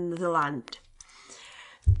in the land.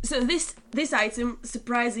 So this item,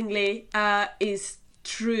 surprisingly, is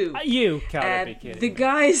true. You can't be kidding. The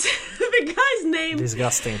guy's name.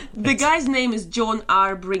 Disgusting. The guy's name is John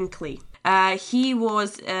R. Brinkley. He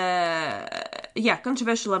was,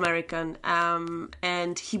 controversial American,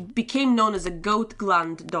 and he became known as a goat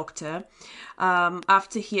gland doctor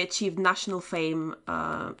after he achieved national fame,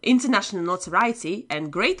 international notoriety,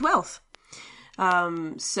 and great wealth.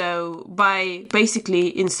 So by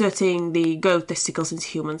basically inserting the goat testicles into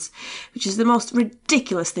humans, which is the most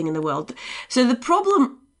ridiculous thing in the world. So the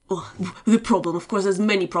problem the problem. Of course, there's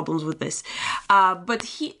many problems with this, but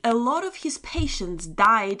a lot of his patients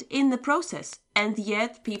died in the process, and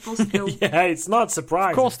yet people still. Yeah, it's not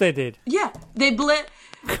surprising. Of course they did. Yeah, they bled.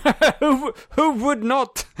 Who would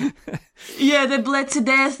not? Yeah, they bled to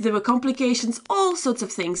death. There were complications, all sorts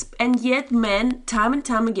of things, and yet men, time and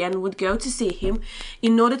time again, would go to see him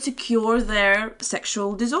in order to cure their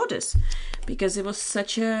sexual disorders, because it was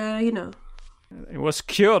such a, It was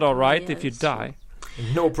cured, all right, Yeah, if you that's die.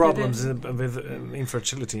 No problems with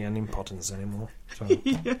infertility and impotence anymore. So.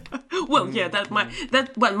 Well, yeah, that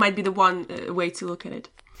might be the one way to look at it.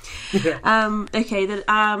 Yeah. Okay,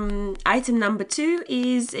 item number 2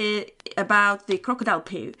 is about the crocodile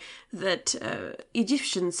poo that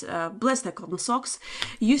Egyptians, bless their cotton socks,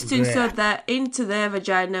 used to insert that into their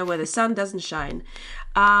vagina where the sun doesn't shine.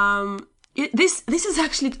 This is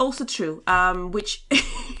actually also true, which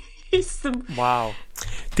is some... Wow.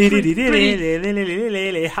 Yeah,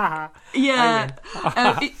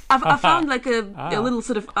 I found like a little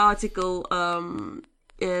sort of article,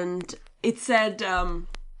 and it said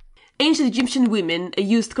ancient Egyptian women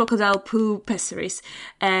used crocodile poo pessaries.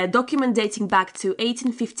 Document dating back to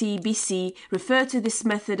 1850 BC refer to this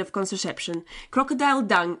method of contraception. Crocodile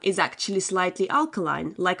dung is actually slightly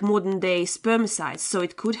alkaline, like modern-day spermicides, so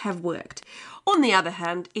it could have worked. On the other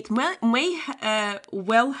hand, it may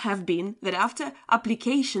well have been that after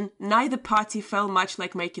application, neither party felt much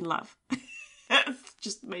like making love.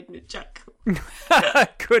 Just made me chuckle.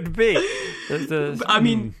 Could be. I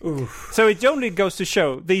mean... So it only goes to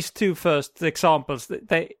show, these two first examples,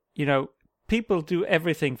 they, people do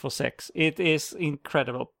everything for sex. It is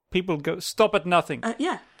incredible. People stop at nothing.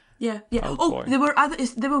 Yeah. Oh,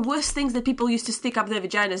 there were worse things that people used to stick up their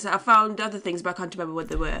vaginas. I found other things, but I can't remember what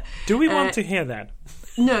they were. Do we want to hear that?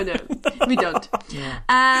 No, we don't. Yeah.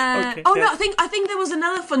 Okay. Oh no, I think there was an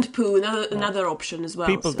elephant poo, another option as well.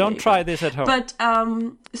 People, so don't try this at home. But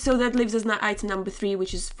so that leaves us item number 3,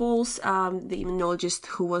 which is false. The immunologist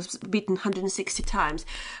who was beaten 160 times.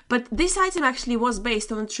 But this item actually was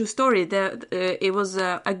based on a true story. It was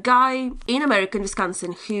a guy in America, in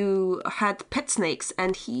Wisconsin, who had pet snakes,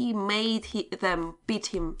 and he made them beat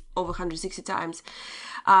him over 160 times.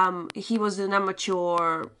 He was an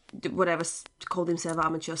amateur, whatever, called himself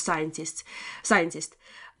amateur scientist.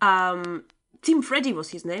 Tim Freddy was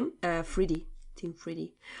his name. Tim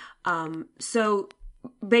Freddy. So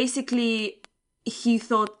basically, he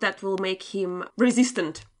thought that will make him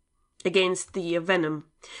resistant against the venom,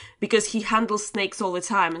 because he handles snakes all the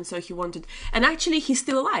time, and so he wanted. And actually, he's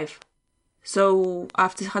still alive. So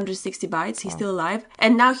after 160 bites, he's still alive.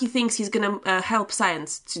 And now he thinks he's going to help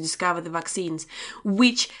science to discover the vaccines,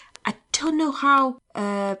 which I don't know how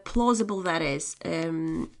plausible that is.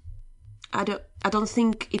 I don't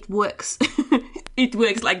think it works. It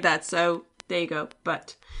works like that. So there you go.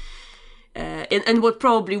 But and what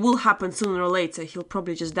probably will happen sooner or later, he'll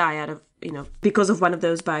probably just die out of because of one of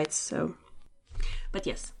those bites. So, but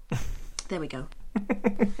yes, there we go.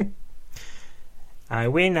 I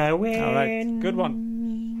win. All right, good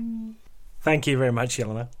one. Thank you very much,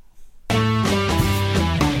 Jelena.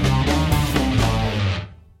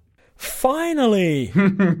 Finally,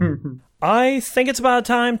 I think it's about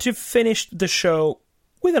time to finish the show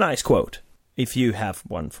with a nice quote, if you have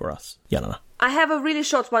one for us, Jelena. I have a really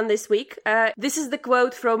short one this week. This is the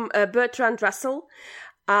quote from Bertrand Russell,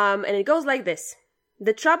 and it goes like this.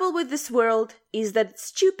 The trouble with this world is that the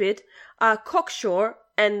stupid are cocksure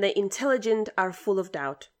and the intelligent are full of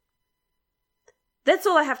doubt. That's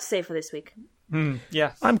all I have to say for this week.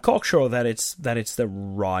 Yeah, I'm cocksure that it's the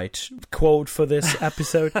right quote for this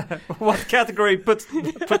episode. What category? Put...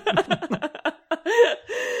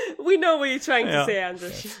 We know what you're trying to say,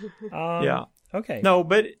 Anders. Yeah. Okay. No,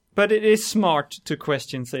 but it is smart to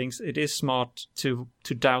question things. It is smart to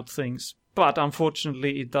doubt things. But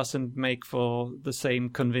unfortunately, it doesn't make for the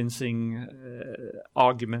same convincing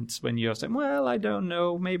arguments when you're saying, well, I don't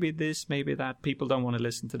know, maybe this, maybe that. People don't want to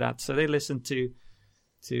listen to that. So they listen to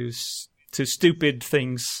stupid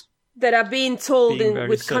things that are being told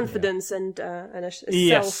with certain, confidence and a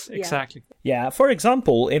yes, self. Exactly. Yeah, for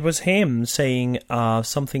example, it was him saying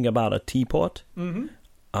something about a teapot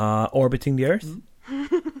orbiting the Earth.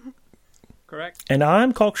 Mm-hmm. Correct. And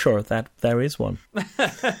I'm cocksure that there is one.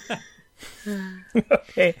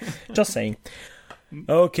 Okay, just saying.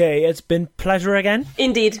 Okay, it's been pleasure again.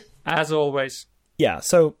 Indeed. As always. Yeah,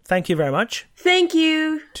 so thank you very much. Thank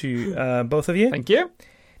you. To both of you. Thank you.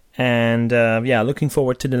 And looking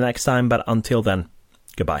forward to the next time, but until then,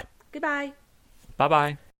 goodbye. Goodbye.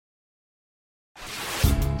 Bye-bye.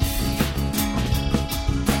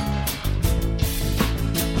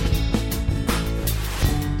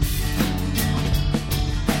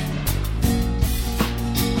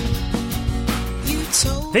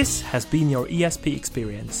 This has been your ESP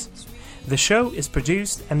experience. The show is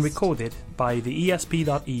produced and recorded by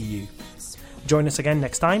TheESP.eu. Join us again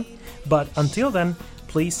next time, but until then,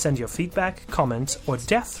 please send your feedback, comments, or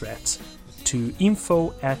death threats to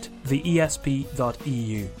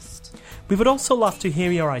info@theesp.eu. We would also love to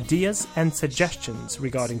hear your ideas and suggestions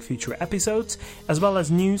regarding future episodes, as well as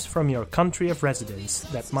news from your country of residence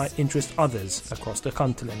that might interest others across the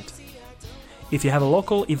continent. If you have a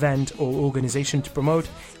local event or organization to promote,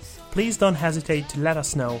 please don't hesitate to let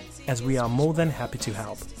us know, as we are more than happy to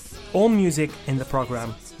help. All music in the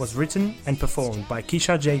program was written and performed by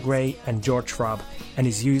Keisha J. Gray and George Schwab and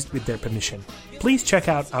is used with their permission. Please check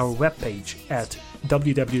out our webpage at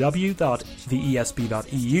www.theesp.eu,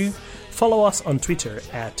 follow us on Twitter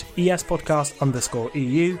at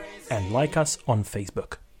espodcast_EU, and like us on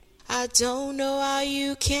Facebook. I don't know how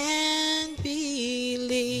you can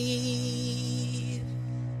believe.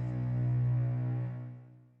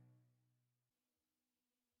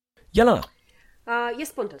 Jelena.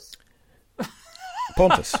 Yes, Pontus.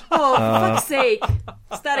 Pontus. Oh, for fuck's sake.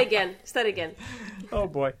 Start again. Oh,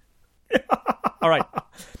 boy. All right.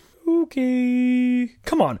 Okay.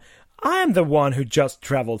 Come on. I am the one who just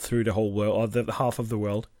traveled through the whole world, or the half of the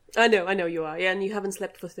world. I know you are. Yeah, and you haven't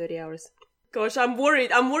slept for 30 hours. Gosh, I'm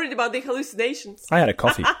worried. I'm worried about the hallucinations. I had a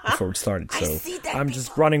coffee before we started, so I'm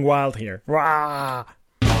just running wild here. Rah!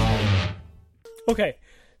 Okay,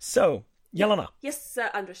 so, Jelena. Yes,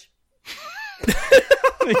 Andres.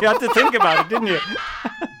 You had to think about it, didn't you?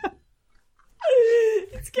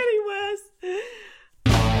 It's getting worse.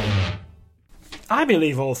 I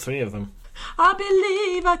believe all three of them. I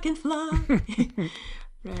believe I can fly.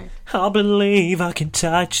 Right. I believe I can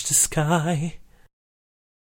touch the sky.